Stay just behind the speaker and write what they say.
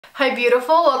Hi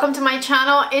beautiful, welcome to my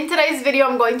channel. In today's video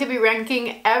I'm going to be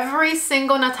ranking every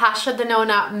single Natasha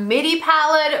Denona Midi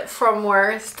palette from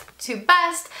worst to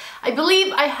best. I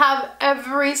believe I have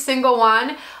every single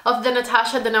one of the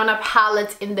Natasha Denona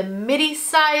palettes in the midi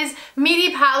size.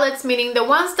 Midi palettes meaning the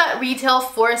ones that retail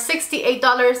for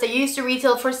 $68. They used to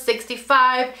retail for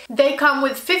 $65. They come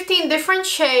with 15 different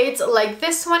shades like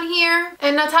this one here.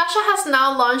 And Natasha has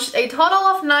now launched a total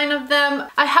of 9 of them.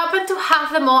 I happen to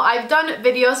have them all. I've done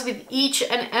videos with each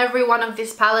and every one of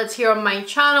these palettes here on my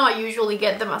channel. I usually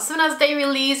get them as soon as they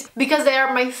release because they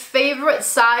are my favorite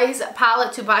size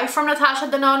palette to buy from Natasha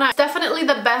Denona. It's definitely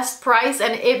the best price,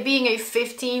 and it being a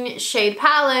 15 shade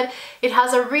palette, it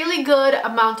has a really good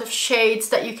amount of shades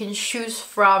that you can choose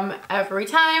from every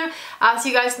time. As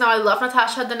you guys know, I love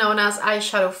Natasha Denona's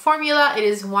eyeshadow formula. It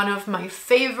is one of my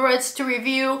favorites to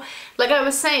review. Like I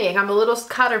was saying, I'm a little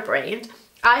scatterbrained.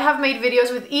 I have made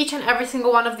videos with each and every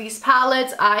single one of these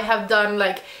palettes. I have done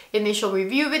like initial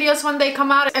review videos when they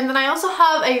come out, and then I also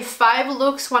have a 5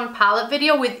 looks 1 palette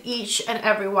video with each and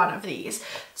every one of these.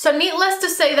 So needless to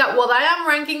say that while I am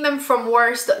ranking them from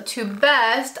worst to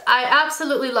best, I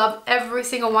absolutely love every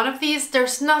single one of these.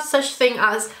 There's no such thing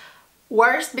as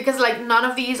worst because like none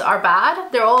of these are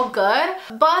bad, they're all good,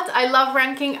 but I love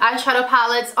ranking eyeshadow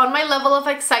palettes on my level of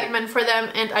excitement for them,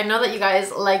 and I know that you guys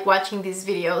like watching these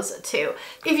videos too.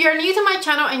 If you're new to my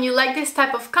channel and you like this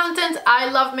type of content,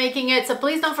 I love making it, so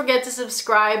please don't forget to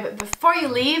subscribe before you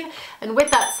leave. And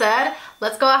with that said,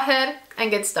 let's go ahead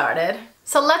and get started.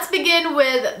 So let's begin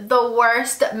with the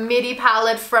worst midi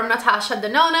palette from Natasha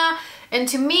Denona. And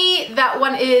to me, that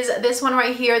one is this one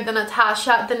right here, the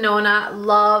Natasha Denona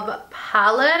Love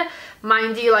palette.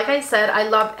 Mind you, like I said, I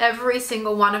love every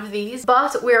single one of these,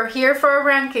 but we're here for a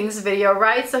rankings video,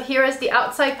 right? So here is the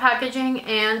outside packaging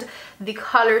and the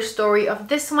color story of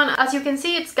this one. As you can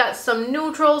see, it's got some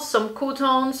neutrals, some cool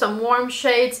tones, some warm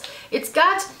shades. It's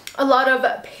got a lot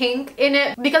of pink in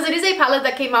it because it is a palette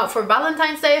that came out for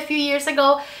Valentine's Day a few years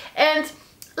ago, and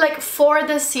like for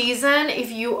the season, if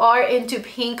you are into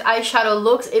pink eyeshadow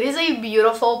looks, it is a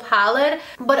beautiful palette,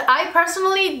 but I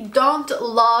personally don't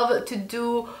love to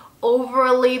do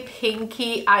overly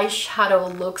pinky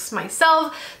eyeshadow looks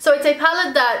myself, so it's a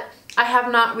palette that I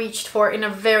have not reached for in a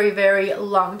very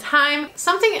long time.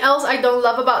 Something else I don't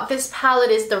love about this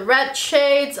palette is the red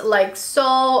shades like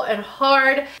Soul and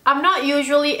Hard. I'm not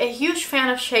usually a huge fan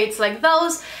of shades like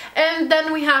those. And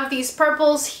then we have these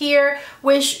purples here,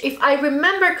 which if I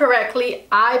remember correctly,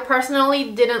 I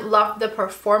personally didn't love the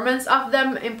performance of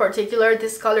them. In particular,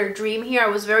 this color Dream here, I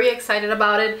was very excited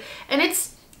about it, and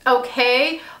it's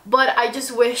okay, but I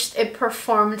just wished it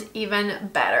performed even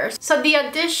better. So the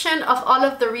addition of all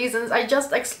of the reasons I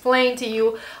just explained to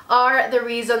you are the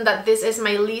reason that this is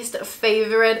my least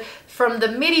favorite from the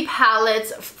midi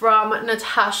palettes from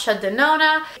Natasha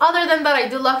Denona. Other than that, I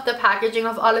do love the packaging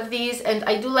of all of these, and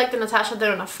I do like the Natasha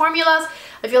Denona formulas.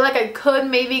 I feel like I could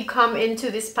maybe come into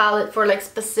this palette for like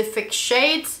specific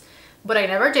shades, but I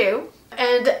never do.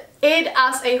 And it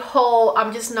as a whole,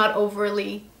 I'm just not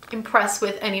overly impressed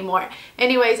with anymore.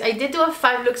 Anyways, I did do a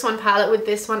 5 looks 1 palette with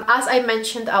this one. As I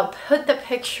mentioned, I'll put the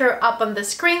picture up on the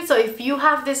screen, so if you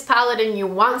have this palette and you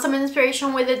want some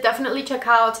inspiration with it, definitely check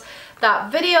out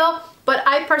that video. But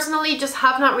I personally just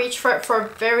have not reached for it for a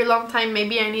very long time.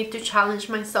 Maybe I need to challenge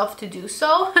myself to do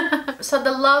so. So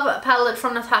the Love palette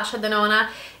from Natasha Denona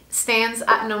stands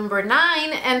at number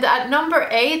 9, and at number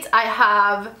 8 I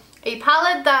have a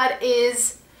palette that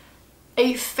is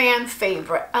a fan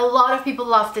favorite. A lot of people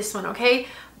love this one, okay?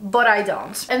 But I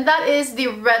don't. And that is the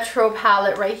Retro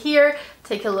palette right here.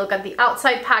 Take a look at the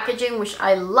outside packaging, which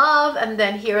I love, and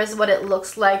then here is what it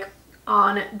looks like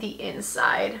on the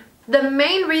inside. The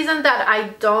main reason that I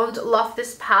don't love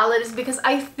this palette is because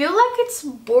I feel like it's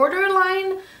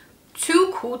borderline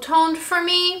too cool toned for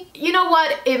me. You know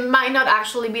what? It might not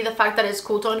actually be the fact that it's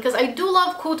cool toned, because I do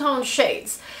love cool toned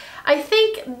shades. I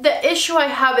think the issue I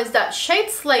have is that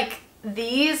shades like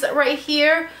these right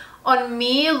here on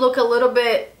me look a little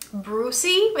bit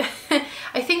bruisey.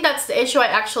 I think that's the issue I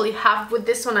actually have with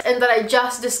this one, and that I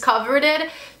just discovered it.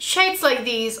 Shades like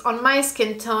these on my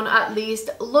skin tone at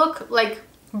least look like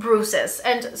bruises,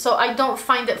 and so I don't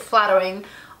find it flattering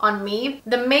on me.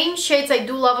 The main shades I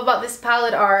do love about this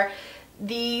palette are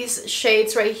these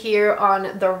shades right here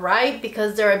on the right,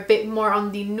 because they're a bit more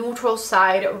on the neutral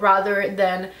side rather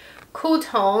than cool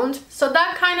toned. So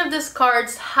that kind of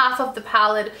discards half of the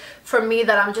palette for me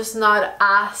that I'm just not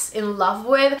as in love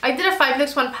with. I did a 5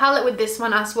 looks 1 palette with this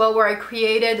one as well, where I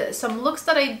created some looks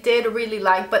that I did really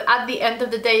like, but at the end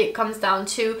of the day it comes down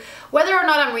to whether or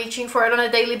not I'm reaching for it on a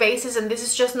daily basis, and this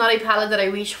is just not a palette that I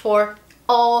reach for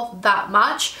all that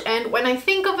much. And when I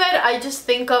think of it, I just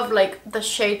think of like the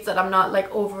shades that I'm not like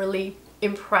overly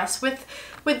impressed with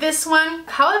this one.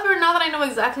 However, now that I know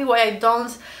exactly why I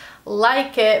don't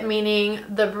like it, meaning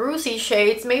the bruisey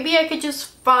shades, maybe I could just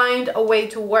find a way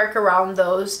to work around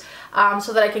those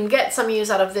so that I can get some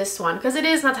use out of this one, because it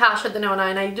is Natasha Denona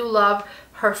and I do love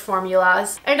her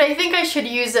formulas and I think I should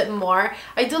use it more.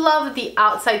 I do love the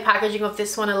outside packaging of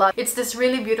this one a lot. It's this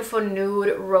really beautiful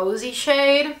nude rosy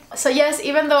shade. So yes,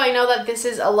 even though I know that this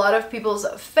is a lot of people's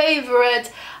favorite,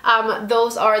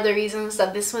 those are the reasons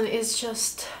that this one is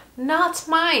just not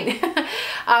mine.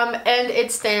 And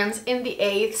it stands in the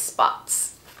 8th spot.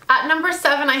 At number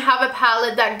 7, I have a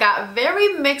palette that got very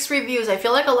mixed reviews. I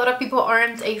feel like a lot of people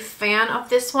aren't a fan of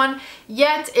this one,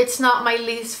 yet it's not my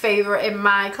least favorite in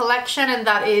my collection, and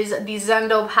that is the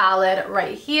Zendo palette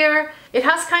right here. It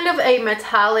has kind of a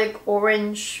metallic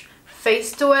orange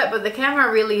face to it, but the camera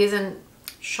really isn't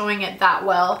showing it that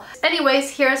well.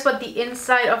 Anyways, here's what the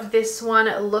inside of this one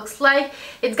looks like.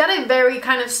 It's got a very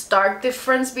kind of stark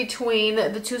difference between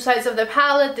the two sides of the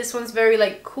palette. This one's very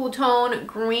like cool tone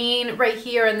green right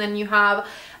here, and then you have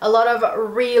a lot of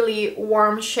really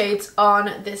warm shades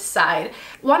on this side.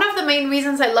 One of the main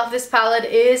reasons I love this palette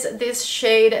is this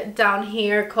shade down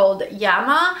here called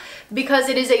Yama, because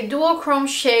it is a duochrome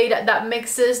shade that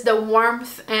mixes the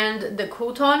warmth and the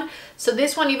cool tone. So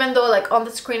this one, even though like on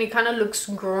the screen it kind of looks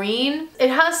green, it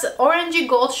has orangey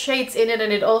gold shades in it,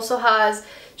 and it also has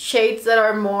shades that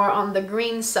are more on the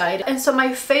green side. And so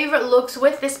my favorite looks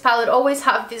with this palette always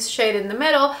have this shade in the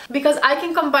middle, because I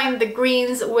can combine the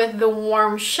greens with the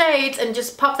warm shades and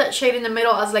just pop that shade in the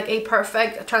middle as like a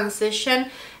perfect transition,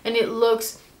 and it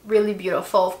looks really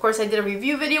beautiful. Of course, I did a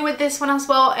review video with this one as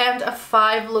well, and a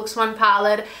 5 looks 1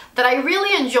 palette that I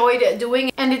really enjoyed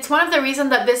doing, and it's one of the reasons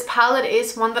that this palette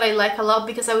is one that I like a lot,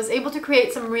 because I was able to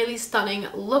create some really stunning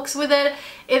looks with it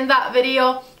in that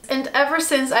video. And ever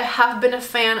since, I have been a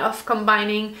fan of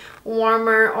combining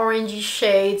warmer orangey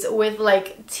shades with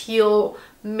like teal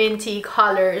minty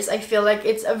colors. I feel like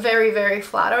it's a very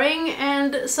flattering,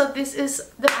 and so this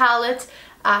is the palette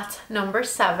at number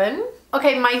 7.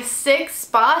 Okay, my 6th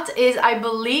spot is, I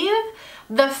believe,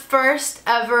 the first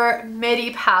ever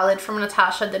midi palette from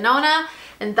Natasha Denona,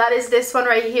 and that is this one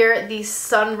right here, the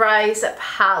Sunrise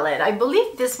palette. I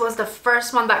believe this was the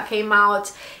first one that came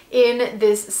out in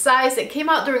this size. It came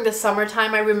out during the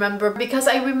summertime, I remember, because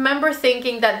I remember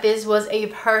thinking that this was a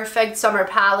perfect summer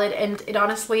palette, and it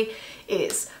honestly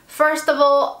is. First of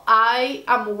all, I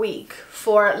am weak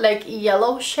for like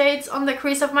yellow shades on the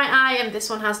crease of my eye, and this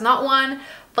one has not one,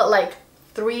 but like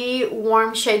 3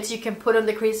 warm shades you can put on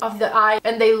the crease of the eye,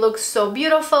 and they look so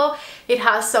beautiful. It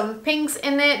has some pinks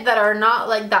in it that are not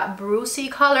like that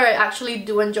bruisey color. I actually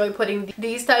do enjoy putting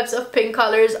these types of pink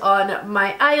colors on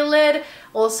my eyelid.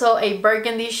 Also a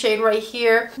burgundy shade right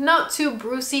here, not too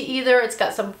bruisey either. It's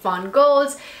got some fun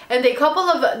golds and a couple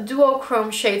of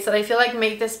duochrome shades that I feel like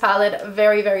make this palette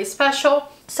very special.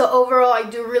 So overall, I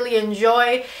do really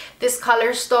enjoy this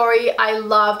color story. I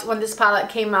loved when this palette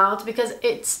came out because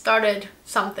it started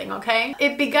something, okay?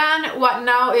 It began what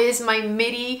now is my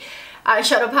midi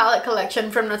eyeshadow palette collection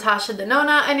from Natasha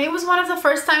Denona, and it was one of the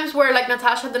first times where like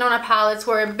Natasha Denona palettes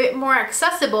were a bit more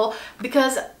accessible,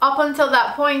 because up until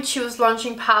that point she was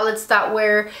launching palettes that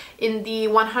were in the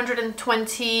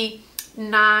 $129,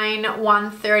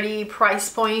 $130 price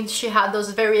point. She had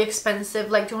those very expensive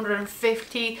like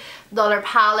 $250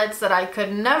 palettes that I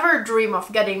could never dream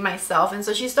of getting myself, and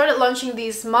so she started launching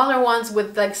these smaller ones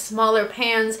with like smaller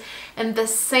pans and the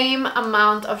same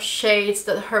amount of shades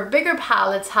that her bigger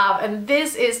palettes have, and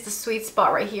this is the sweet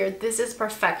spot right here. This is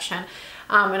perfection.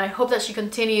 And I hope that she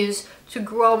continues to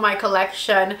grow my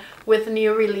collection with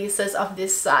new releases of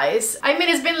this size. I mean,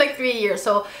 it's been like 3 years,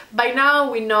 so by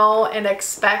now we know and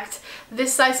expect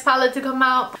this size palette to come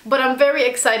out, but I'm very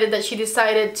excited that she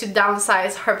decided to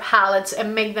downsize her palettes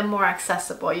and make them more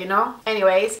accessible, you know?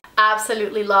 Anyways,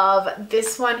 absolutely love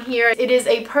this one here. It is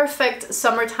a perfect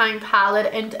summertime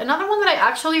palette, and another one that I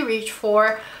actually reach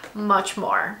for much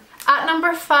more. At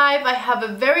number 5, I have a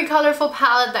very colorful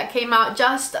palette that came out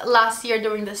just last year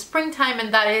during the springtime,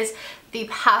 and that is the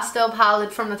pastel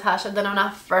palette from Natasha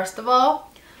Denona. First of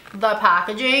all, the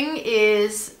packaging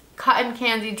is cotton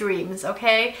candy dreams,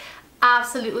 okay?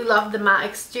 Absolutely love the matte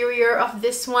exterior of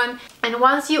this one, and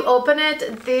once you open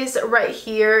it, this right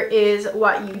here is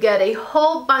what you get: a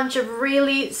whole bunch of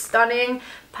really stunning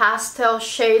pastel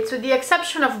shades, with the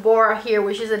exception of Bora here,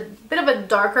 which is a bit of a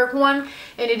darker one,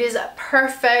 and it is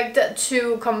perfect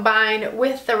to combine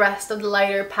with the rest of the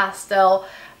lighter pastel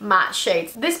matte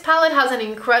shades. This palette has an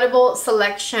incredible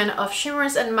selection of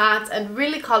shimmers and mattes and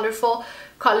really colorful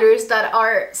colors that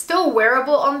are still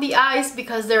wearable on the eyes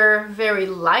because they're very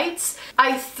light.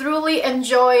 I thoroughly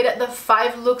enjoyed the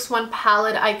 5 looks 1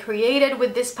 palette I created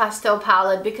with this pastel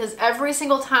palette because every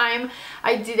single time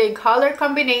I did a color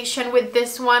combination with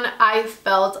this one, I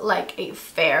felt like a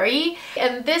fairy.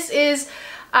 And this is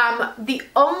the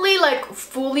only like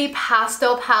fully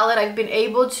pastel palette I've been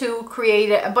able to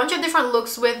create a bunch of different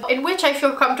looks with, in which I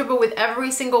feel comfortable with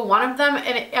every single one of them,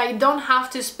 and I don't have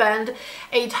to spend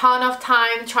a ton of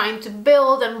time trying to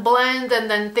build and blend and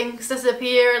then things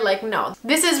disappear. Like, no,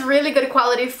 this is really good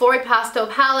quality for a pastel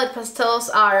palette. Pastels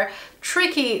are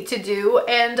tricky to do,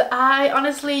 and I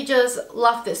honestly just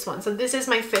love this one. So this is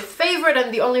my 5th favorite,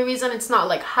 and the only reason it's not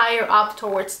like higher up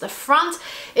towards the front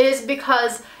is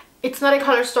because it's not a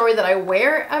color story that I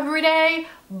wear every day,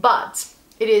 but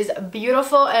it is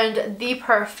beautiful and the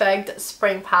perfect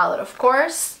spring palette, of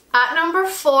course. At number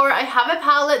 4, I have a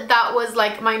palette that was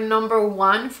like my number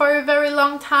 1 for a very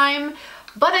long time,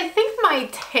 but I think my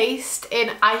taste in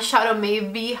eyeshadow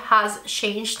maybe has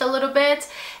changed a little bit,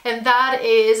 and that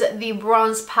is the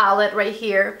bronze palette right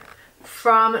here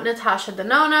from Natasha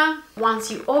Denona.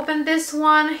 Once you open this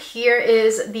one, here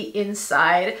is the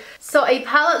inside. So a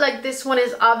palette like this one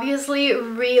is obviously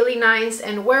really nice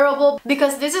and wearable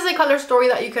because this is a color story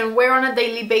that you can wear on a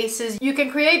daily basis. You can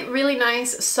create really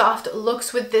nice soft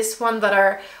looks with this one that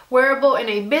are wearable in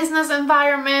a business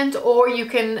environment, or you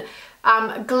can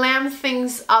glam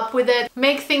things up with it,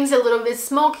 make things a little bit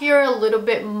smokier, a little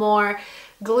bit more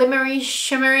glimmery,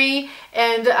 shimmery,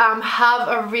 and have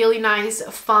a really nice,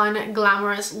 fun,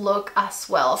 glamorous look as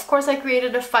well. Of course, I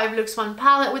created a 5 looks 1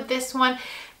 palette with this one,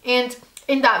 and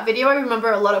in that video I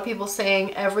remember a lot of people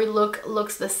saying every look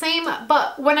looks the same,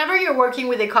 but whenever you're working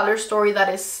with a color story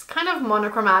that is kind of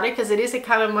monochromatic, because it is a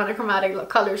kind of monochromatic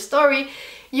color story,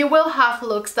 you will have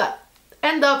looks that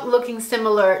end up looking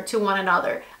similar to one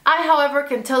another. I, however,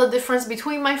 can tell the difference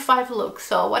between my 5 looks,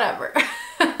 so whatever.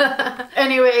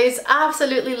 Anyways,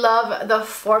 absolutely love the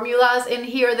formulas in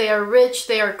here. They are rich,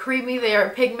 they are creamy, they are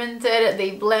pigmented,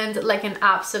 they blend like an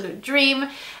absolute dream.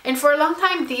 And for a long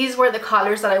time, these were the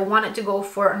colors that I wanted to go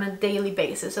for on a daily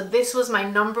basis. So this was my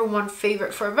number 1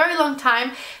 favorite for a very long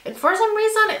time. And for some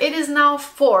reason, it is now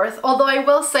 4th. Although I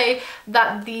will say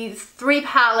that the 3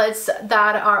 palettes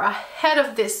that are ahead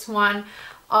of this one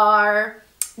are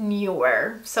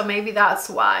newer, so maybe that's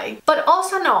why. But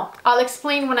also no, I'll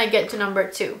explain when I get to number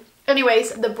 2.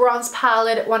 Anyways, the bronze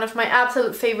palette, one of my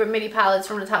absolute favorite midi palettes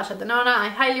from Natasha Denona. I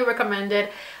highly recommend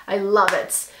it. I love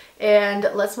it. And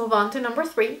let's move on to number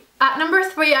 3. At number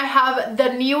 3, I have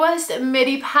the newest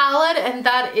midi palette, and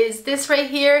that is this right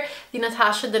here, the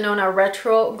Natasha Denona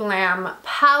Retro Glam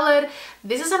palette.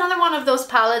 This is another one of those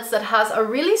palettes that has a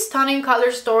really stunning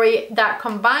color story that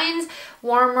combines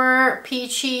warmer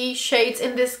peachy shades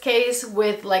in this case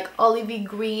with like olivey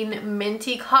green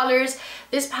minty colors.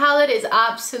 This palette is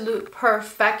absolute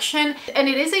perfection, and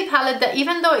it is a palette that,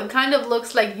 even though it kind of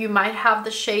looks like you might have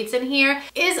the shades in here,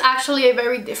 is actually a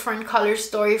very different color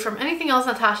story from anything else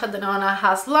Natasha Denona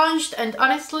has launched, and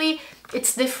honestly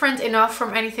it's different enough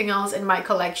from anything else in my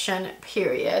collection,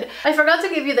 period. I forgot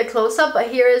to give you the close-up,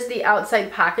 but here is the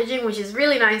outside packaging, which is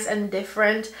really nice and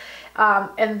different.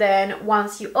 And then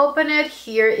once you open it,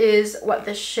 here is what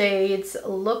the shades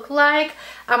look like.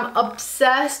 I'm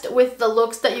obsessed with the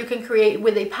looks that you can create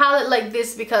with a palette like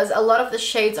this because a lot of the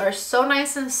shades are so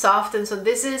nice and soft, and so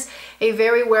this is a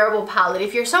very wearable palette.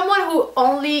 If you're someone who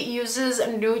only uses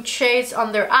nude shades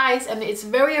on their eyes and is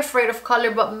very afraid of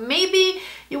color, but maybe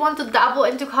you want to dabble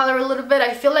into color a little bit,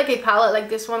 I feel like a palette like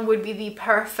this one would be the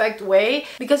perfect way,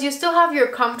 because you still have your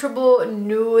comfortable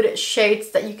nude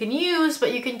shades that you can use,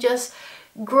 but you can just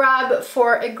grab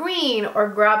for a green or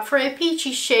grab for a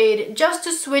peachy shade just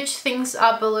to switch things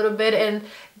up a little bit and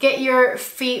get your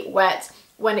feet wet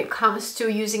when it comes to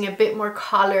using a bit more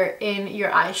color in your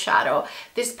eyeshadow.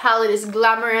 This palette is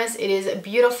glamorous, it is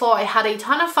beautiful. I had a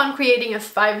ton of fun creating a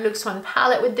 5 looks 1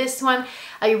 palette with this one.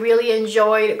 I really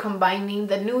enjoyed combining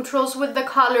the neutrals with the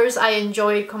colors. I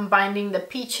enjoyed combining the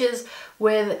peaches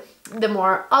with the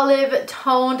more olive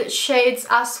toned shades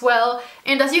as well.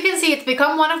 And as you can see, it's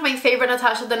become one of my favorite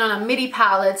Natasha Denona midi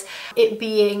palettes, it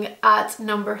being at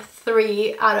number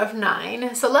 3 out of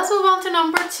 9. So let's move on to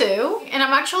number 2. And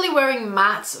I'm actually wearing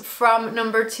mattes from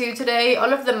number 2 today.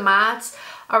 All of the mattes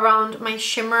around my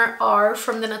shimmer are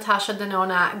from the Natasha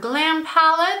Denona Glam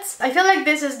palette. I feel like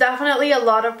this is definitely a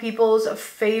lot of people's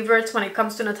favorites when it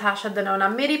comes to Natasha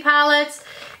Denona midi palettes,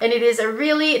 and it is a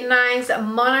really nice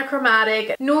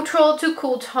monochromatic neutral to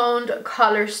cool toned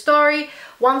color story.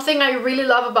 One thing I really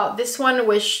love about this one,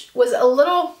 which was a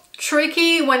little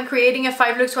tricky when creating a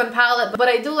 5 looks 1 palette, but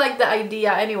I do like the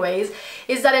idea anyways,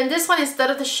 is that in this one,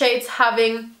 instead of the shades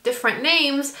having different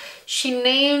names, she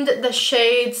named the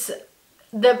shades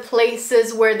the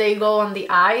places where they go on the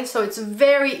eye. So it's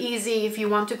very easy if you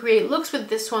want to create looks with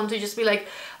this one to just be like,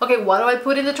 okay, what do I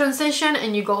put in the transition?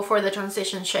 And you go for the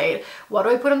transition shade. What do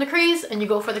I put on the crease? And you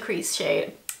go for the crease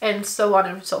shade, and so on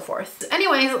and so forth.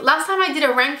 Anyways, last time I did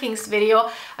a rankings video,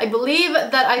 I believe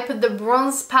that I put the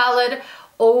bronze palette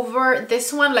over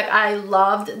this one. Like, I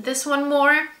loved this one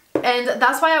more, and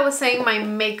that's why I was saying my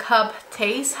makeup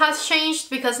taste has changed,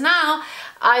 because now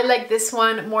I like this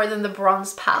one more than the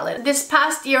bronze palette. This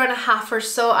past year and a half or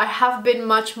so, I have been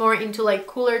much more into like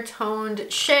cooler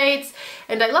toned shades,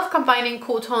 and I love combining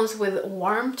cool tones with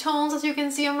warm tones, as you can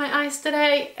see on my eyes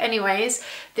today. Anyways,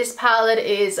 this palette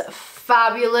is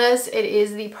fabulous. It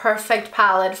is the perfect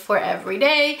palette for every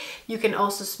day. You can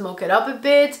also smoke it up a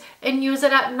bit and use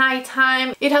it at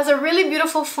nighttime. It has a really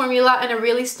beautiful formula and a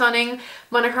really stunning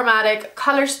monochromatic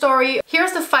color story.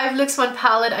 Here's the 5 looks 1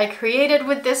 palette I created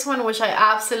with this one, which I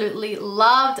absolutely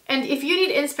loved. And if you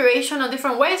need inspiration on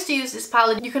different ways to use this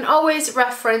palette, you can always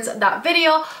reference that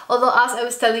video. Although, as I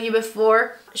was telling you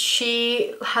before,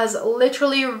 she has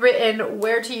literally written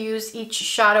where to use each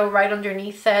shadow right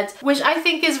underneath it, which I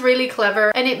think is really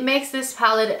clever, and it makes this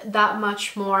palette that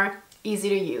much more easy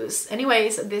to use.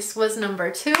 Anyways, this was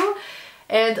number 2,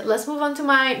 and let's move on to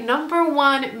my number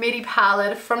 1 midi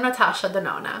palette from Natasha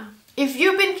Denona. If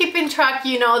you've been keeping track,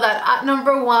 you know that at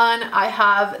number 1 I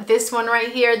have this one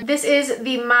right here. This is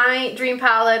the My Dream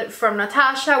palette from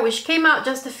Natasha, which came out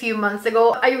just a few months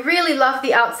ago. I really love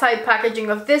the outside packaging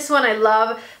of this one. I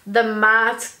love the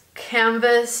matte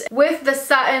canvas with the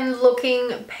satin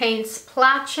looking paint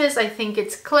splotches. I think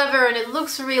it's clever and it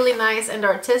looks really nice and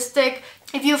artistic.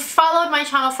 If you've followed my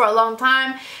channel for a long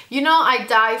time, you know I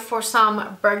die for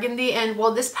some burgundy, and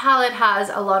well, this palette has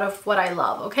a lot of what I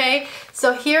love, okay?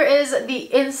 So here is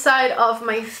the inside of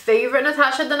my favorite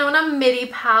Natasha Denona Midi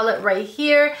palette right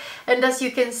here, and as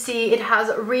you can see, it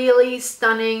has really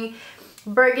stunning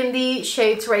burgundy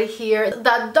shades right here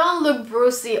that don't look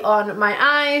bruisey on my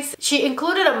eyes. She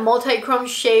included a multi-chrome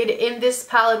shade in this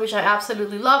palette, which I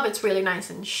absolutely love. It's really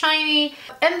nice and shiny.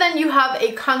 And then you have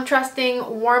a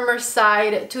contrasting warmer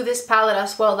side to this palette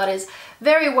as well that is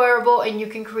very wearable and you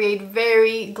can create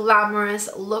very glamorous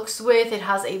looks with. It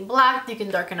has a black you can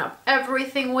darken up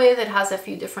everything with. It has a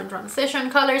few different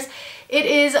transition colors. It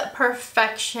is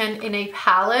perfection in a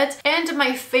palette, and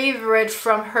my favorite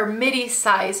from her midi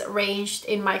size ranged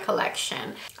in my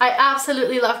collection. I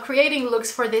absolutely love creating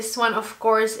looks for this one. Of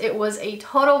course, it was a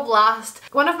total blast.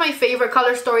 One of my favorite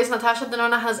color stories Natasha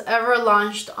Denona has ever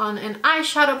launched on an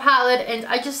eyeshadow palette, and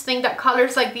I just think that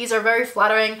colors like these are very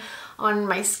flattering on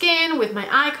my skin, with my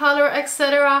eye color,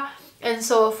 etc. And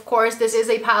so of course this is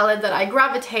a palette that I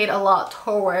gravitate a lot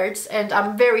towards, and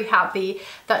I'm very happy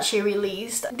that she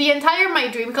released. The entire My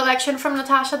Dream collection from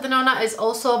Natasha Denona is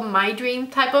also my dream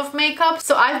type of makeup,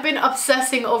 so I've been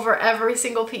obsessing over every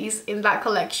single piece in that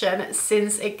collection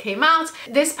since it came out.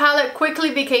 This palette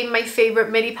quickly became my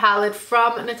favorite midi palette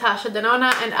from Natasha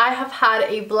Denona, and I have had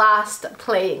a blast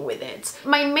playing with it.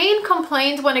 My main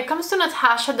complaint when it comes to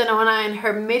Natasha Denona and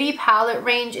her midi palette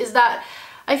range is that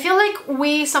I feel like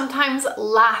we sometimes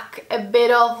lack a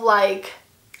bit of like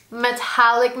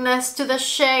metallicness to the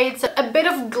shades, a bit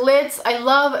of glitz. I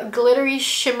love glittery,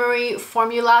 shimmery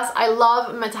formulas. I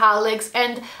love metallics,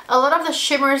 and a lot of the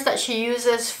shimmers that she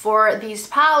uses for these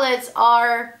palettes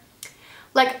are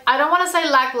like, I don't want to say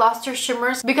lackluster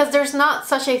shimmers because there's not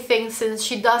such a thing, since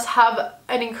she does have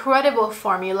an incredible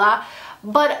formula,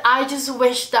 but I just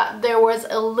wish that there was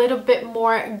a little bit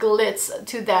more glitz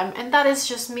to them, and that is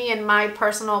just me and my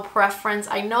personal preference.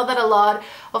 I know that a lot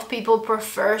of people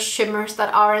prefer shimmers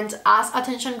that aren't as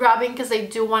attention grabbing because they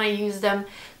do want to use them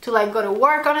to like go to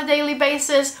work on a daily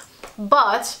basis,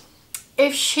 but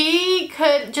if she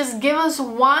could just give us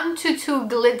 1 to 2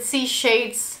 glitzy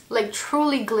shades, like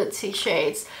truly glitzy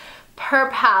shades per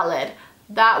palette,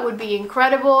 that would be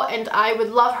incredible, and I would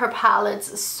love her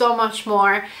palettes so much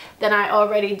more than I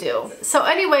already do. So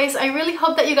anyways, I really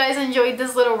hope that you guys enjoyed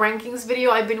this little rankings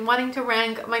video. I've been wanting to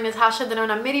rank my Natasha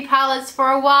Denona midi palettes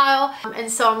for a while, and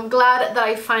so I'm glad that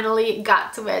I finally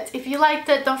got to it. If you liked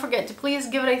it, don't forget to please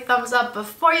give it a thumbs up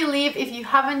before you leave. If you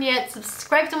haven't yet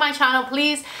subscribed to my channel,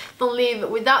 please don't leave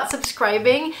without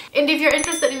subscribing. And if you're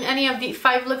interested in any of the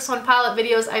 5 looks 1 palette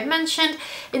videos I mentioned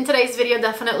in today's video,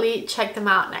 definitely check them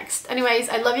out next. Anyways,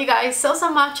 I love you guys so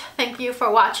much. Thank you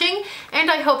for watching, and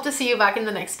I hope to see you back in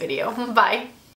the next video. Bye!